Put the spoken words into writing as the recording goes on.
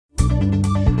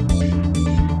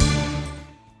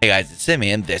Hey guys, it's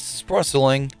Simmy, and this is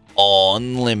Wrestling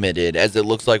Unlimited. As it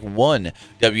looks like one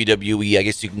WWE, I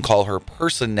guess you can call her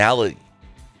personality,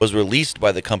 was released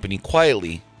by the company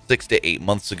quietly 6 to 8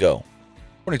 months ago.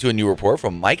 According to a new report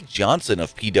from Mike Johnson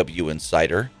of PW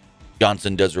Insider,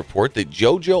 Johnson does report that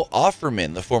JoJo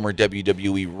Offerman, the former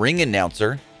WWE ring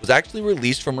announcer, was actually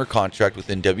released from her contract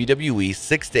within WWE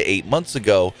 6 to 8 months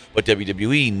ago, but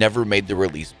WWE never made the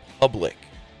release public.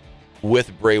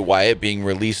 With Bray Wyatt being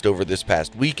released over this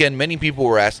past weekend, many people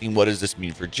were asking what does this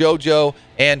mean for JoJo,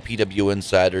 and PW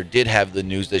Insider did have the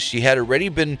news that she had already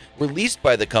been released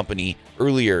by the company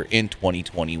earlier in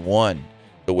 2021.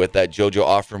 So with that, JoJo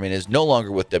Offerman is no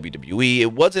longer with WWE.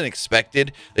 It wasn't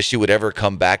expected that she would ever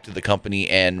come back to the company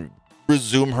and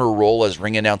resume her role as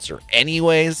ring announcer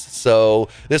anyways, so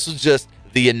this was just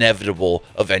the inevitable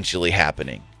eventually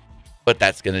happening. But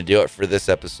that's going to do it for this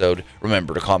episode.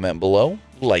 Remember to comment below,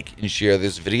 like and share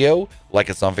this video, like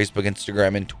us on Facebook,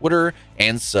 Instagram, and Twitter,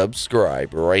 and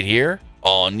subscribe right here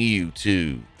on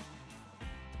YouTube.